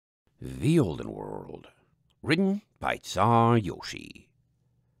The Olden World, written by Czar Yoshi.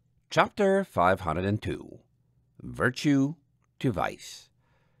 Chapter 502, Virtue to Vice.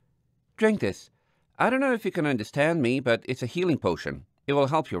 Drink this. I don't know if you can understand me, but it's a healing potion. It will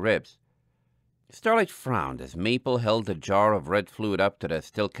help your ribs. Starlight frowned as Maple held the jar of red fluid up to the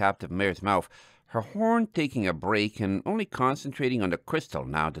still captive mare's mouth, her horn taking a break and only concentrating on the crystal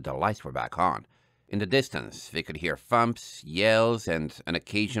now that the lights were back on. In the distance, they could hear thumps, yells, and an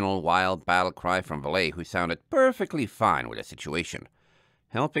occasional wild battle cry from Valet, who sounded perfectly fine with the situation.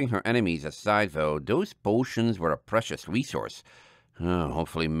 Helping her enemies aside, though, those potions were a precious resource.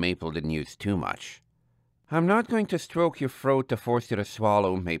 Hopefully Maple didn't use too much. I'm not going to stroke your throat to force you to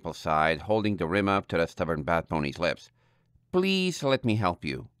swallow, Maple sighed, holding the rim up to the stubborn bat pony's lips. Please let me help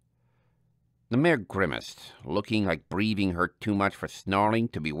you. The mare grimaced, looking like breathing hurt too much for snarling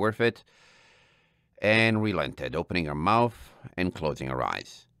to be worth it, and relented, opening her mouth and closing her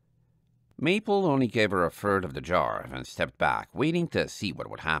eyes. Maple only gave her a third of the jar and stepped back, waiting to see what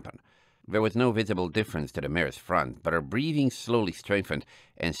would happen. There was no visible difference to the mare's front, but her breathing slowly strengthened,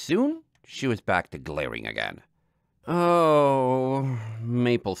 and soon she was back to glaring again. Oh,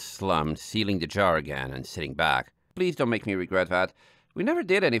 Maple slumped, sealing the jar again and sitting back. Please don't make me regret that. We never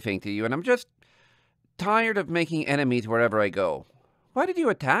did anything to you, and I'm just tired of making enemies wherever I go. Why did you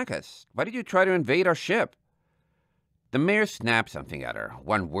attack us? Why did you try to invade our ship? The mare snapped something at her,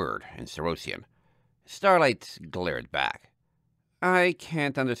 one word in Cerosian. Starlight glared back. I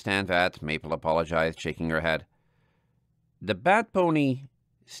can't understand that, Maple apologized, shaking her head. The bat pony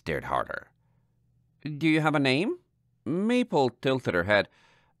stared harder. Do you have a name? Maple tilted her head.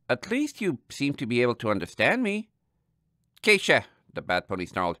 At least you seem to be able to understand me. Keisha, the bat pony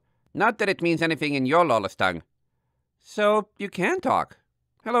snarled. Not that it means anything in your lawless tongue. So you can talk.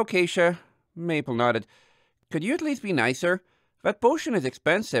 Hello, Keisha. Maple nodded. Could you at least be nicer? That potion is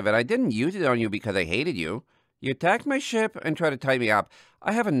expensive, and I didn't use it on you because I hated you. You attacked my ship and tried to tie me up.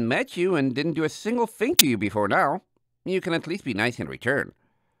 I haven't met you and didn't do a single thing to you before now. You can at least be nice in return.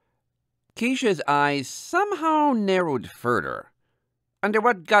 Keisha's eyes somehow narrowed further. Under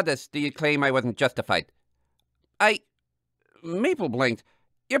what goddess do you claim I wasn't justified? Maple blinked.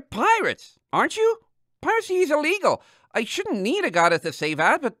 You're pirates, aren't you? Piracy is illegal. I shouldn't need a goddess to say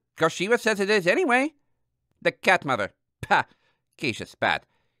that, but Garshiva says it is anyway. The cat mother. Pah! Keisha spat.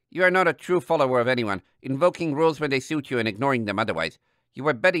 You are not a true follower of anyone, invoking rules when they suit you and ignoring them otherwise. You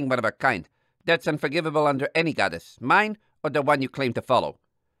are betting one of a kind. That's unforgivable under any goddess, mine or the one you claim to follow.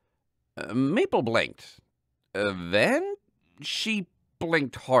 Maple blinked. Then she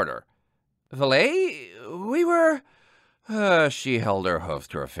blinked harder. Valet, we were... she held her hoof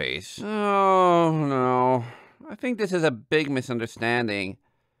to her face. Oh, no. I think this is a big misunderstanding.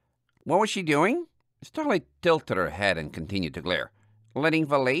 What was she doing? Starlight tilted her head and continued to glare. Letting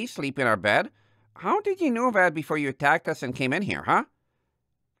Valet sleep in our bed? How did you know that before you attacked us and came in here, huh?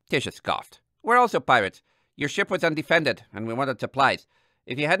 Tisha scoffed. We're also pirates. Your ship was undefended, and we wanted supplies.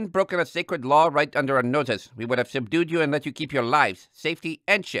 If you hadn't broken a sacred law right under our noses, we would have subdued you and let you keep your lives, safety,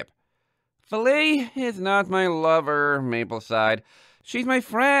 and ship. Valet is not my lover, Maple sighed. She's my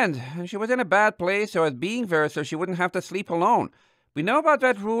friend, and she was in a bad place, so I was being there so she wouldn't have to sleep alone. We know about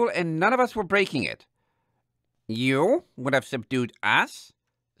that rule, and none of us were breaking it. You would have subdued us?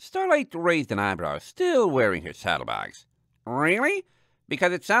 Starlight raised an eyebrow, still wearing her saddlebags. Really?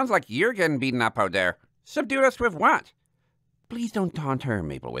 Because it sounds like you're getting beaten up out there. Subdued us with what? Please don't taunt her,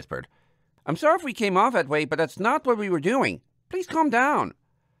 Maple whispered. I'm sorry if we came off that way, but that's not what we were doing. Please calm down.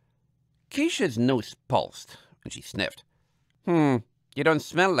 Keisha's nose pulsed, and she sniffed. You don't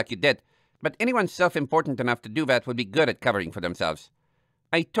smell like you did, but anyone self-important enough to do that would be good at covering for themselves.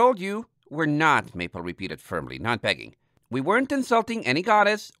 I told you we're not, Maple repeated firmly, not begging. We weren't insulting any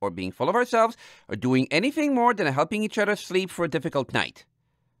goddess, or being full of ourselves, or doing anything more than helping each other sleep for a difficult night.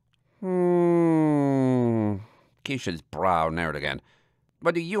 Keisha's brow narrowed again.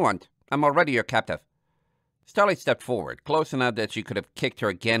 What do you want? I'm already your captive. Starlight stepped forward, close enough that she could have kicked her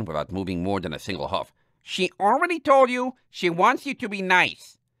again without moving more than a single hoof. She already told you she wants you to be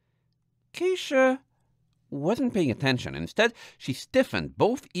nice. Keisha wasn't paying attention. Instead, she stiffened,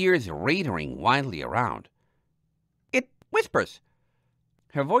 both ears radaring wildly around. It whispers.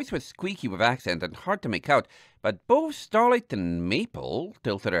 Her voice was squeaky with accent and hard to make out, but both Starlight and Maple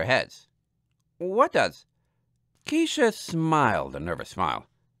tilted their heads. What does? Keisha smiled a nervous smile.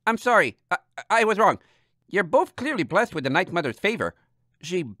 I'm sorry. I was wrong. You're both clearly blessed with the Night Mother's favor.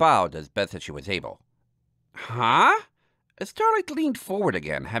 She bowed as best as she was able. Huh? Starlight leaned forward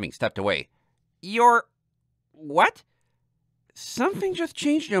again, having stepped away. You're... what? Something just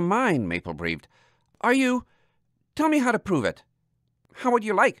changed your mind, Maple breathed. Are you... Tell me how to prove it. How would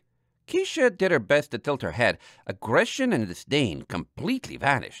you like? Keisha did her best to tilt her head. Aggression and disdain completely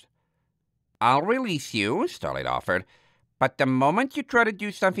vanished. "I'll release you," Starlight offered. "But the moment you try to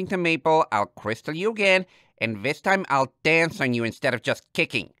do something to Maple, I'll crystal you again, and this time I'll dance on you instead of just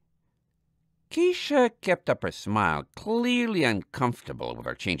kicking." Keisha kept up her smile, clearly uncomfortable with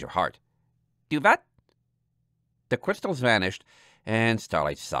her change of heart. "Do that?" The crystals vanished, and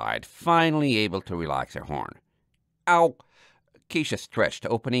Starlight sighed, finally able to relax her horn. "Ow!" Keisha stretched,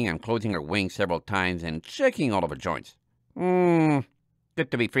 opening and closing her wings several times and checking all of her joints.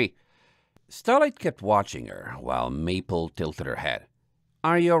 Good to be free." Starlight kept watching her while Maple tilted her head.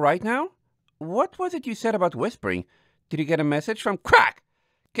 "Are you all right now? What was it you said about whispering? Did you get a message from—" Crack!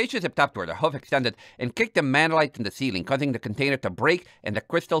 Keisha zipped upward, her hoof extended, and kicked the mandalite in the ceiling, causing the container to break and the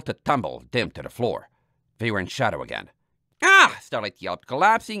crystal to tumble, dim to the floor. They were in shadow again. "Ah!" Starlight yelped,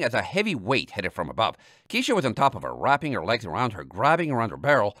 collapsing as a heavy weight hit her from above. Keisha was on top of her, wrapping her legs around her, grabbing around her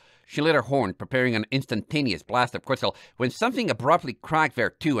barrel. She lit her horn, preparing an instantaneous blast of crystal, when something abruptly cracked there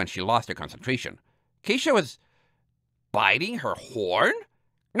too, and she lost her concentration. Keisha was biting her horn?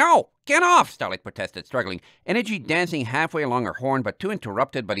 "No! Get off!" Starlight protested, struggling, energy dancing halfway along her horn, but too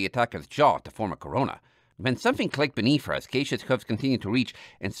interrupted by the attacker's jaw to form a corona. Then something clicked beneath her as Keisha's hoofs continued to reach,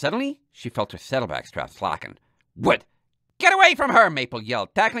 and suddenly she felt her saddlebag strap slacken. "What? Get away from her!" Maple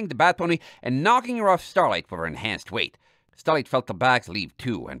yelled, tackling the bat pony and knocking her off Starlight with her enhanced weight. Starlight felt the bags leave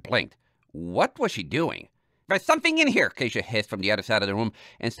too and blinked. What was she doing? "There's something in here," Keisha hissed from the other side of the room,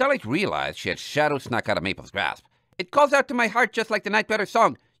 and Starlight realized she had shadow snuck out of Maple's grasp. "It calls out to my heart just like the Night Brother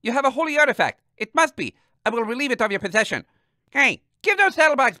song. You have a holy artifact. It must be. I will relieve it of your possession." "Hey, give those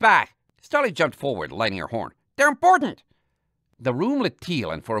saddlebags back!" Starlight jumped forward, lighting her horn. "They're important!" The room lit teal,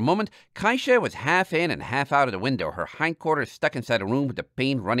 and for a moment, Keisha was half in and half out of the window, her hindquarters stuck inside the room with the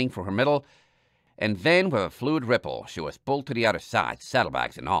pain running through her middle. And then, with a fluid ripple, she was pulled to the other side,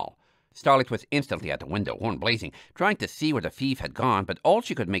 saddlebags and all. Starlight was instantly at the window, horn blazing, trying to see where the thief had gone, but all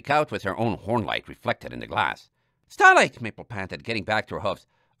she could make out was her own horn light reflected in the glass. "Starlight!" Maple panted, getting back to her hoofs.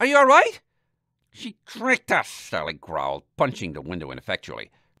 "Are you all right?" "She tricked us," Starlight growled, punching the window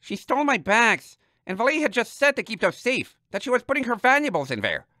ineffectually. "She stole my bags, and Valet had just said to keep those safe, that she was putting her valuables in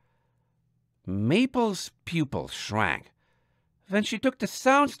there." Maple's pupils shrank. "Then she took the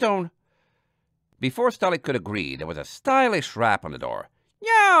soundstone." Before Starlight could agree, there was a stylish rap on the door.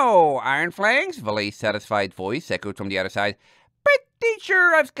 "Yo, Iron Flangs!" Valet's satisfied voice echoed from the other side. "Pretty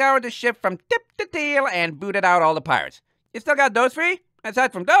sure I've scoured the ship from tip to tail and booted out all the pirates. You still got those free?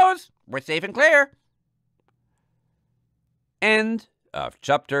 Aside from those, we're safe and clear." End of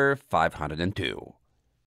chapter 502.